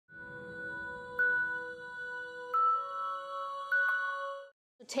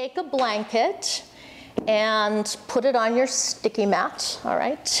take a blanket and put it on your sticky mat, all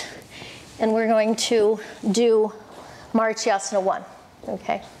right? And we're going to do Marichyasana 1,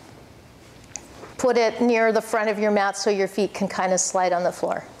 okay? Put it near the front of your mat so your feet can kind of slide on the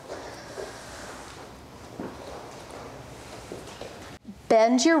floor.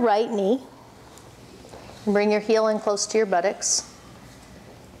 Bend your right knee. And bring your heel in close to your buttocks.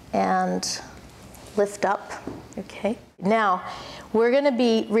 And lift up, okay? Now, we're going to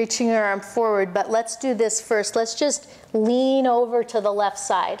be reaching your arm forward, but let's do this first. Let's just lean over to the left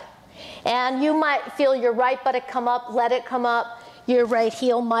side. And you might feel your right buttock come up, let it come up. Your right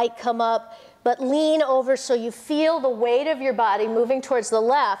heel might come up, but lean over so you feel the weight of your body moving towards the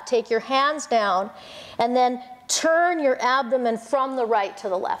left. Take your hands down, and then turn your abdomen from the right to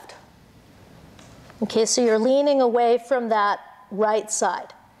the left. Okay, so you're leaning away from that right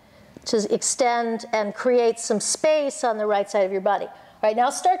side to extend and create some space on the right side of your body. All right,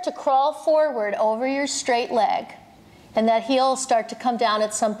 now start to crawl forward over your straight leg, and that heel will start to come down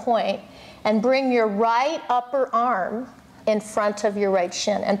at some point, and bring your right upper arm in front of your right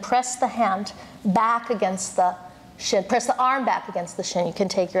shin, and press the hand back against the shin. Press the arm back against the shin. You can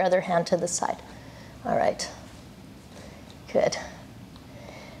take your other hand to the side. All right, good.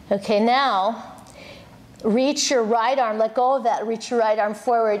 Okay, now reach your right arm, let go of that, reach your right arm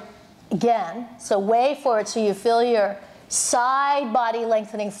forward again, so way forward so you feel your side body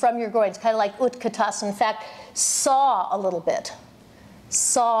lengthening from your groins, kind of like Utkatasana. In fact, saw a little bit.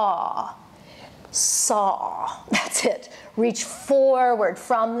 Saw, saw, that's it. Reach forward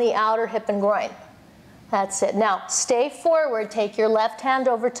from the outer hip and groin. That's it. Now, stay forward, take your left hand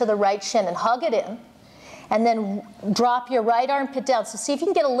over to the right shin and hug it in, and then drop your right armpit down. So see if you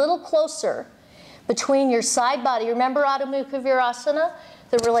can get a little closer between your side body. Remember Adho Mukha Virasana?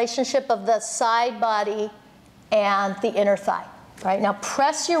 The relationship of the side body and the inner thigh, right? Now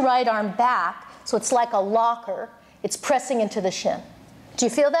press your right arm back so it's like a locker. It's pressing into the shin. Do you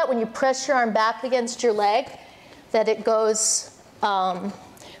feel that when you press your arm back against your leg, that it goes,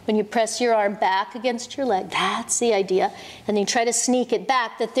 when you press your arm back against your leg, that's the idea. And then you try to sneak it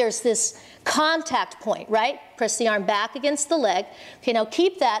back, that there's this contact point, right? Press the arm back against the leg. Okay, now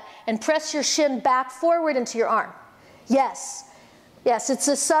keep that and press your shin back forward into your arm. Yes. Yes, it's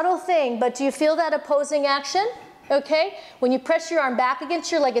a subtle thing, but do you feel that opposing action? Okay? When you press your arm back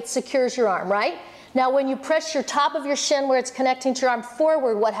against your leg, it secures your arm, right? Now when you press your top of your shin where it's connecting to your arm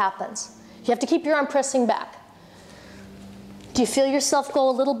forward, what happens? You have to keep your arm pressing back. Do you feel yourself go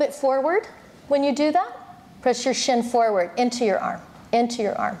a little bit forward when you do that? Press your shin forward into your arm, into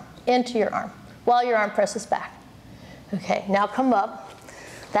your arm, into your arm, while your arm presses back. Okay, now come up.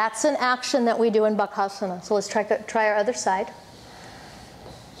 That's an action that we do in Bakasana. So let's try our other side.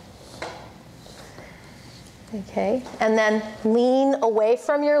 Okay, and then lean away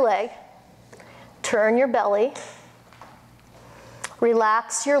from your leg, turn your belly,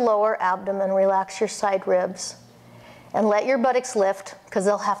 relax your lower abdomen, relax your side ribs, and let your buttocks lift, because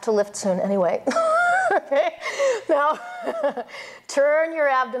they'll have to lift soon anyway. Okay, now turn your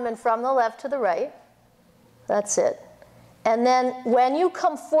abdomen from the left to the right. That's it. And then when you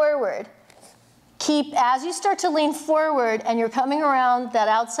come forward, as you start to lean forward and you're coming around that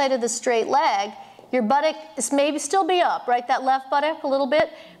outside of the straight leg, your buttock is maybe still be up, right? That left buttock a little bit.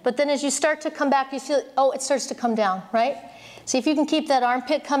 But then as you start to come back, you feel, oh, it starts to come down, right? See if you can keep that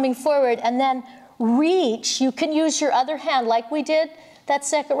armpit coming forward, and then reach. You can use your other hand like we did that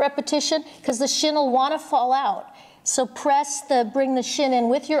second repetition, because the shin will want to fall out. So bring the shin in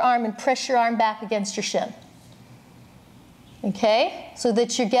with your arm and press your arm back against your shin. Okay? So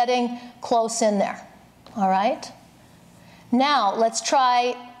that you're getting close in there. All right? Now, let's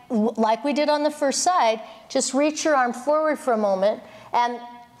try, like we did on the first side, just reach your arm forward for a moment, and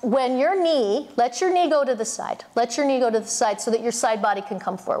when your knee, let your knee go to the side. Let your knee go to the side so that your side body can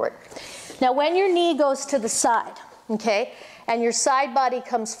come forward. Now when your knee goes to the side, okay, and your side body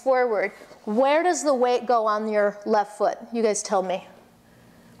comes forward, where does the weight go on your left foot? You guys tell me.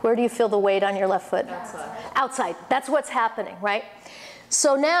 Where do you feel the weight on your left foot? Outside. Outside. That's what's happening, right?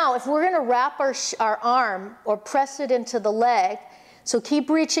 So now if we're going to wrap our arm or press it into the leg, so keep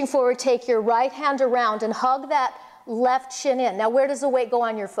reaching forward, take your right hand around and hug that left shin in. Now where does the weight go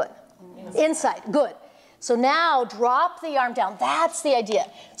on your foot? Inside. Good. So now drop the arm down. That's the idea.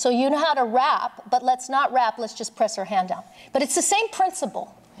 So you know how to wrap, but let's not wrap, let's just press our hand down. But it's the same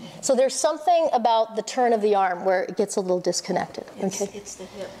principle. So there's something about the turn of the arm where it gets a little disconnected. Okay? It's the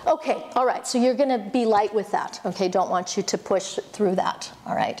hip. Okay, all right. So you're going to be light with that. Okay, don't want you to push through that.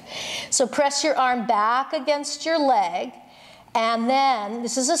 All right. So press your arm back against your leg. And then,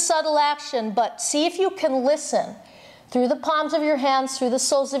 this is a subtle action, but see if you can listen through the palms of your hands, through the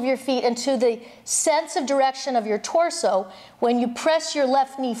soles of your feet, and to the sense of direction of your torso when you press your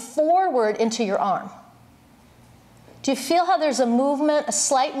left knee forward into your arm. Do you feel how there's a movement, a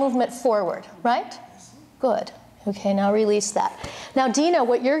slight movement forward, right? Good. Okay, now release that. Now, Dina,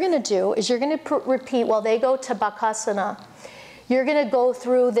 what you're going to do is you're going to repeat while they go to Bakasana. You're going to go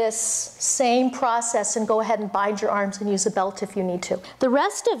through this same process and go ahead and bind your arms and use a belt if you need to. The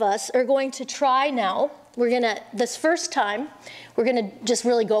rest of us are going to try now. We're going to, this first time, we're going to just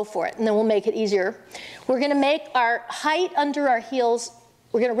really go for it, and then we'll make it easier. We're going to make our height under our heels,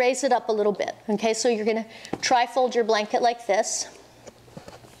 we're going to raise it up a little bit. Okay, so you're going to tri-fold your blanket like this.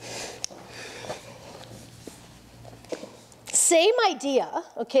 Same idea,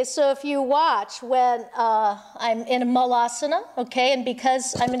 okay, so if you watch when I'm in a malasana, okay, and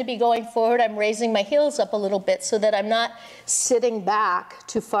because I'm going to be going forward, I'm raising my heels up a little bit so that I'm not sitting back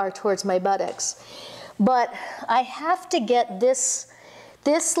too far towards my buttocks. But I have to get this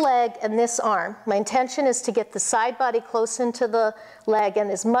leg and this arm. My intention is to get the side body close into the leg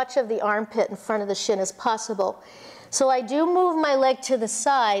and as much of the armpit in front of the shin as possible. So I do move my leg to the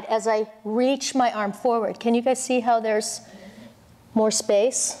side as I reach my arm forward. Can you guys see how there's more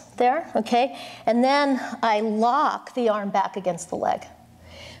space there? Okay. And then I lock the arm back against the leg.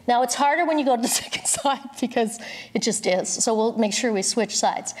 Now it's harder when you go to the second side because it just is. So we'll make sure we switch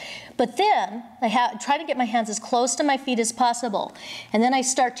sides. But then I try to get my hands as close to my feet as possible. And then I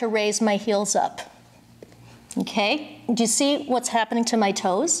start to raise my heels up. Okay? Do you see what's happening to my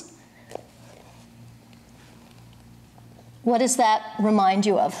toes? What does that remind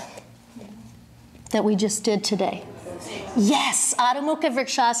you of that we just did today? Yes, Adho Mukha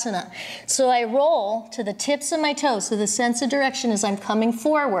Vrikshasana. So I roll to the tips of my toes, so the sense of direction as I'm coming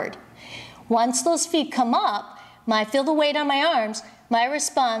forward. Once those feet come up, I feel the weight on my arms, my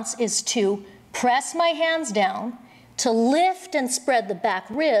response is to press my hands down, to lift and spread the back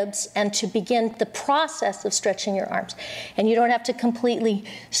ribs, and to begin the process of stretching your arms. And you don't have to completely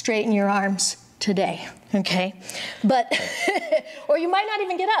straighten your arms today, okay? But, or you might not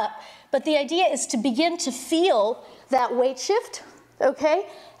even get up. But the idea is to begin to feel that weight shift, okay?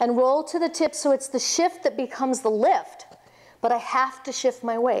 And roll to the tip so it's the shift that becomes the lift. But I have to shift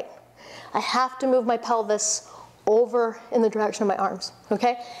my weight. I have to move my pelvis over in the direction of my arms,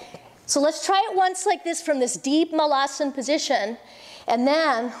 okay? So let's try it once like this from this deep malasana position, and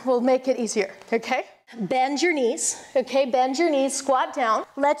then we'll make it easier, okay? Bend your knees, okay? Bend your knees, squat down.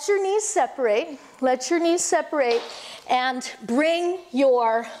 Let your knees separate. Let your knees separate, and bring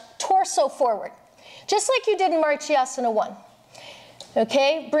your torso forward. Just like you did in Marichyasana 1.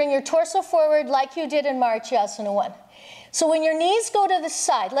 Okay? Bring your torso forward like you did in Marichyasana 1. So when your knees go to the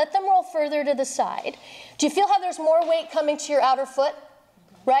side, let them roll further to the side. Do you feel how there's more weight coming to your outer foot?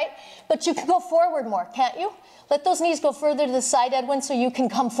 Right? But you can go forward more, can't you? Let those knees go further to the side, Edwin, so you can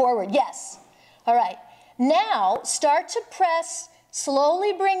come forward. Yes. All right. Now, start to press.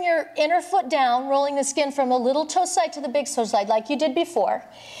 Slowly bring your inner foot down, rolling the skin from the little toe side to the big toe side like you did before.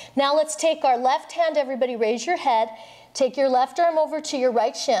 Now let's take our left hand, everybody raise your head. Take your left arm over to your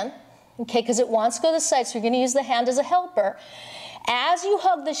right shin, okay, because it wants to go to the side, so you're going to use the hand as a helper. As you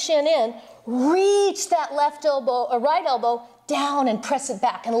hug the shin in, reach that left elbow or right elbow down and press it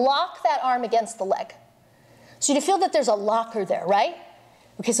back and lock that arm against the leg. So you feel that there's a locker there, right?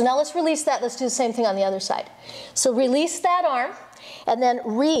 Okay, so now let's release that. Let's do the same thing on the other side. So release that arm. And then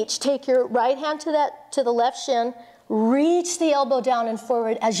reach, take your right hand to the left shin, reach the elbow down and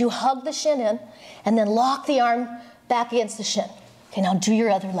forward as you hug the shin in, and then lock the arm back against the shin. Okay, now do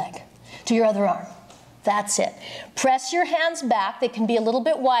your other leg, do your other arm. That's it. Press your hands back. They can be a little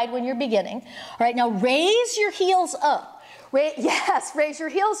bit wide when you're beginning. All right, now raise your heels up. Yes, raise your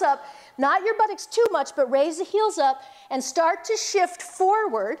heels up. Not your buttocks too much, but raise the heels up and start to shift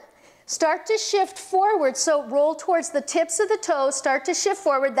forward. Start to shift forward, so roll towards the tips of the toes, start to shift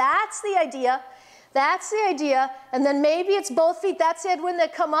forward. That's the idea. That's the idea. And then maybe it's both feet. That's Edwin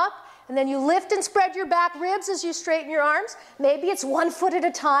that come up. And then you lift and spread your back ribs as you straighten your arms. Maybe it's one foot at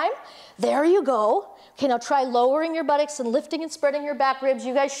a time. There you go. Okay, now try lowering your buttocks and lifting and spreading your back ribs.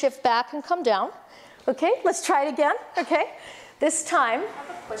 You guys shift back and come down. Okay, let's try it again. Okay, this time. I have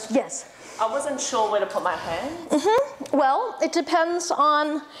a question. Yes. I wasn't sure where to put my hands. Well, it depends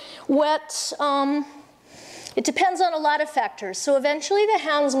on what, it depends on a lot of factors. So eventually the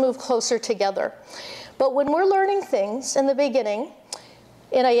hands move closer together. But when we're learning things in the beginning,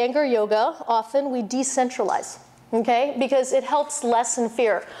 in Iyengar yoga, often we decentralize, okay? Because it helps lessen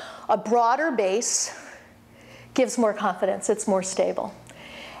fear. A broader base gives more confidence, it's more stable.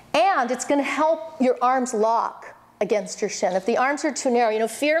 And it's gonna help your arms lock against your shin. If the arms are too narrow, you know,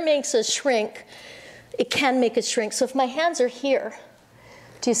 fear makes us shrink it can make it shrink. So if my hands are here,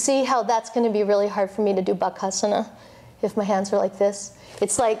 do you see how that's going to be really hard for me to do Bakasana if my hands are like this?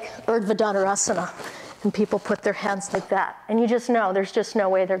 It's like Urdhva Dhanurasana, and people put their hands like that. And you just know there's just no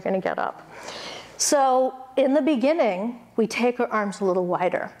way they're going to get up. So in the beginning, we take our arms a little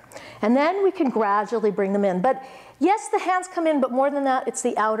wider. And then we can gradually bring them in. But yes, the hands come in, but more than that, it's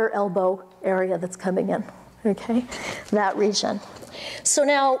the outer elbow area that's coming in, okay? That region. So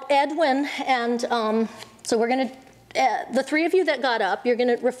now Edwin and, so we're going to, the three of you that got up, you're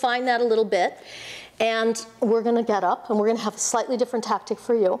going to refine that a little bit. And we're going to get up, and we're going to have a slightly different tactic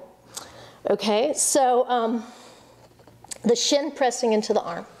for you. Okay, so the shin pressing into the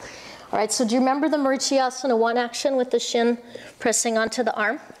arm. All right, so do you remember the Marichyasana 1 action with the shin pressing onto the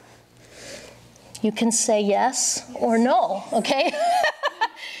arm? You can say yes or no, okay?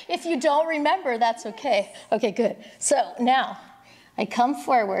 If you don't remember, that's okay. Okay, good. So now, I come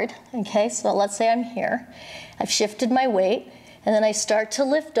forward, okay? So let's say I'm here. I've shifted my weight, and then I start to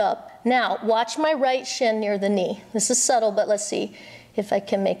lift up. Now, watch my right shin near the knee. This is subtle, but let's see if I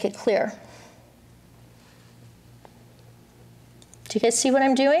can make it clear. Do you guys see what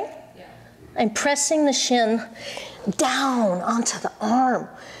I'm doing? Yeah. I'm pressing the shin down onto the arm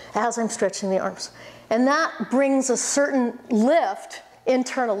as I'm stretching the arms. And that brings a certain lift,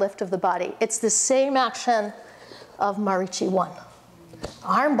 internal lift of the body. It's the same action of Marichi 1.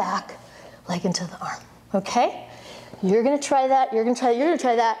 Arm back, leg into the arm, okay? You're gonna try that, you're gonna try that, you're gonna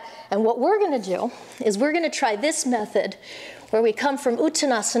try that. And what we're gonna do is we're gonna try this method where we come from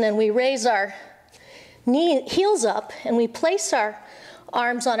Uttanasana and we raise our heels up and we place our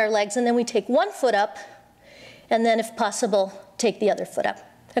arms on our legs, and then we take one foot up, and then if possible, take the other foot up,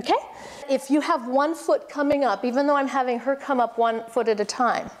 okay? If you have one foot coming up, even though I'm having her come up 1 foot at a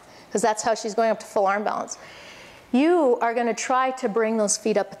time, because that's how she's going up to full arm balance, you are gonna try to bring those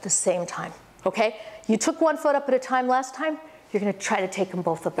feet up at the same time, okay? You took 1 foot up at a time last time, you're gonna try to take them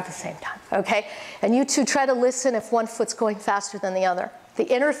both up at the same time, okay? And you two try to listen if one foot's going faster than the other.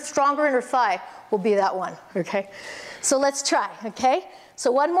 The stronger inner thigh will be that one, okay? So let's try, okay?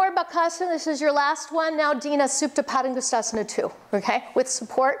 So one more Bakasana, this is your last one. Now Dina, Supta Padangusthasana 2, okay? With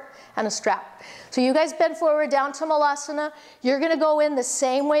support and a strap. So you guys bend forward down to Malasana. You're gonna go in the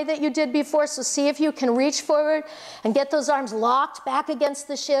same way that you did before, so see if you can reach forward and get those arms locked back against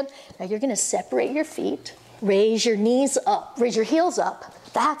the shin. Now you're gonna separate your feet, raise your knees up, raise your heels up.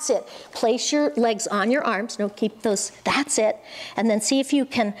 That's it. Place your legs on your arms. No, keep those, that's it. And then see if you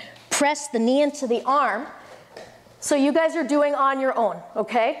can press the knee into the arm. So you guys are doing on your own,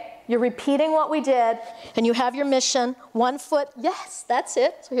 okay? You're repeating what we did, and you have your mission. 1 foot, yes, that's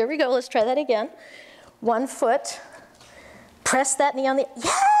it. So here we go, let's try that again. 1 foot, press that knee on the,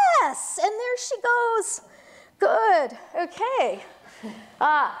 yes, and there she goes. Good, okay.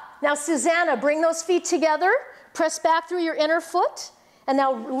 Now Susanna, bring those feet together, press back through your inner foot, and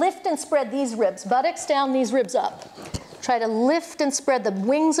now lift and spread these ribs, buttocks down, these ribs up. Try to lift and spread the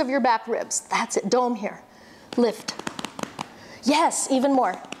wings of your back ribs. That's it, dome here. Lift. Yes, even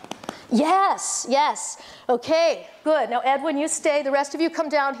more. Yes, yes. Okay, good. Now Edwin, you stay. The rest of you come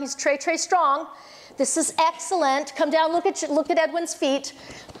down. He's Trey strong. This is excellent. Come down, look at Edwin's feet.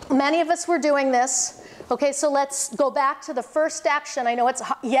 Many of us were doing this. Okay, so let's go back to the first action. I know it's,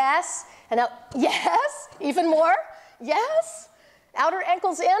 yes, and now, yes, even more. Yes, outer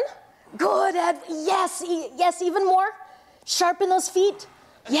ankles in. Good, Ed, yes, yes, even more. Sharpen those feet.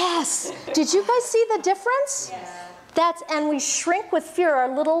 Yes. Did you guys see the difference? Yes. And we shrink with fear.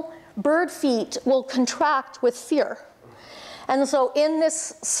 Our little bird feet will contract with fear. And so in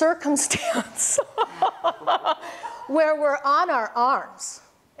this circumstance where we're on our arms,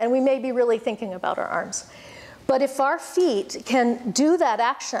 and we may be really thinking about our arms, but if our feet can do that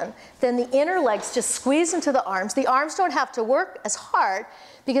action, then the inner legs just squeeze into the arms. The arms don't have to work as hard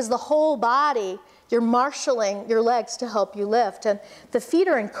because the whole body, you're marshaling your legs to help you lift. And the feet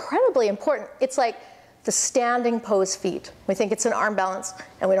are incredibly important. It's like the standing pose feet. We think it's an arm balance,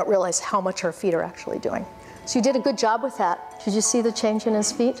 and we don't realize how much our feet are actually doing. So you did a good job with that. Did you see the change in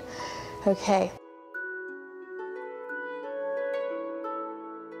his feet? Okay.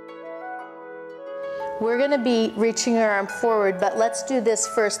 We're gonna be reaching our arm forward, but let's do this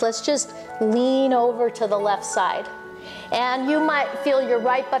first. Let's just lean over to the left side. And you might feel your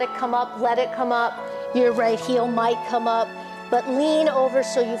right buttock come up, let it come up. Your right heel might come up, but lean over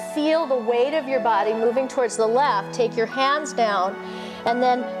so you feel the weight of your body moving towards the left. Take your hands down, and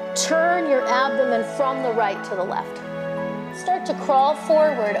then turn your abdomen from the right to the left. Start to crawl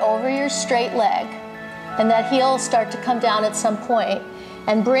forward over your straight leg, and that heel will start to come down at some point,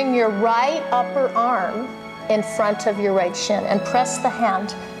 and bring your right upper arm in front of your right shin, and press the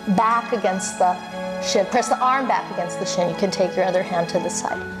hand back against the shin. Press the arm back against the shin. You can take your other hand to the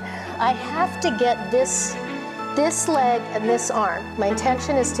side. I have to get this leg and this arm. My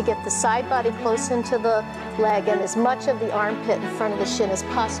intention is to get the side body close into the leg and as much of the armpit in front of the shin as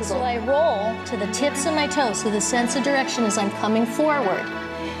possible. So I roll to the tips of my toes, so the sense of direction is I'm coming forward.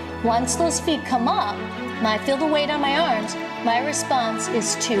 Once those feet come up, and I feel the weight on my arms, my response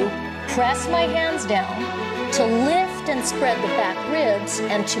is to press my hands down, to lift and spread the back ribs,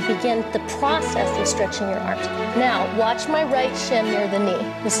 and to begin the process of stretching your arms. Now, watch my right shin near the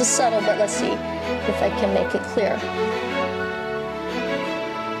knee. This is subtle, but let's see if I can make it clear.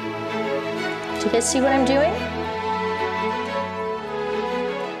 Do you guys see what I'm doing?